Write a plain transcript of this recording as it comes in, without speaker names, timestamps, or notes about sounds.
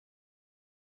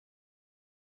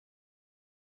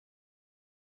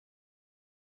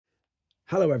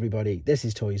Hello everybody, this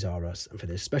is Toys R Us, and for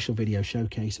this special video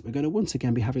showcase we're going to once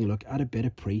again be having a look at a bit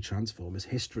of pre-Transformers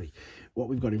history. What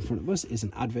we've got in front of us is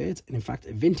an advert, and in fact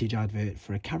a vintage advert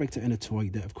for a character and a toy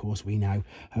that of course we now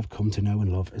have come to know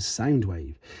and love as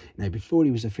Soundwave. Now before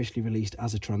he was officially released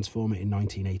as a Transformer in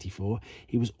 1984,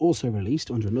 he was also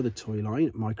released under another toy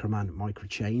line, Microman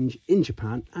Microchange, in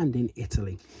Japan and in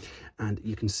Italy. And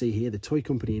you can see here the toy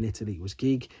company in Italy was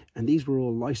Gig, and these were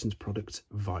all licensed products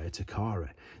via Takara.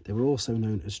 They were also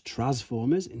known as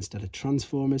Transformers instead of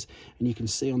Transformers, and you can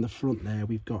see on the front there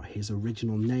we've got his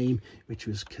original name, which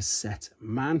was Cassette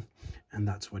Man, and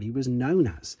that's what he was known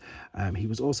as. He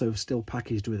was also still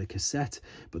packaged with a cassette,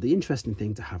 but the interesting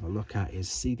thing to have a look at is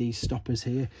see these stoppers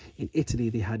here. In Italy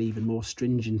they had even more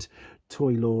stringent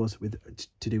toy laws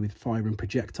to do with firing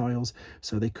projectiles,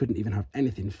 so they couldn't even have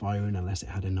anything firing unless it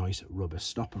had a nice rubber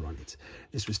stopper on it.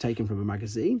 This was taken from a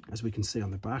magazine, as we can see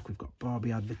on the back. We've got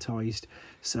Barbie advertised,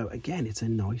 so again it's a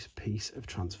nice piece of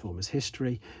Transformers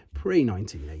history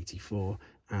pre-1984,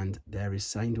 and there is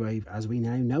Soundwave as we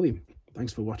now know him.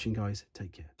 Thanks for watching, guys.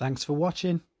 Take care. Thanks for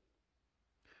watching.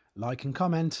 Like and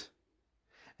comment,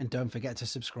 and don't forget to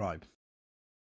subscribe.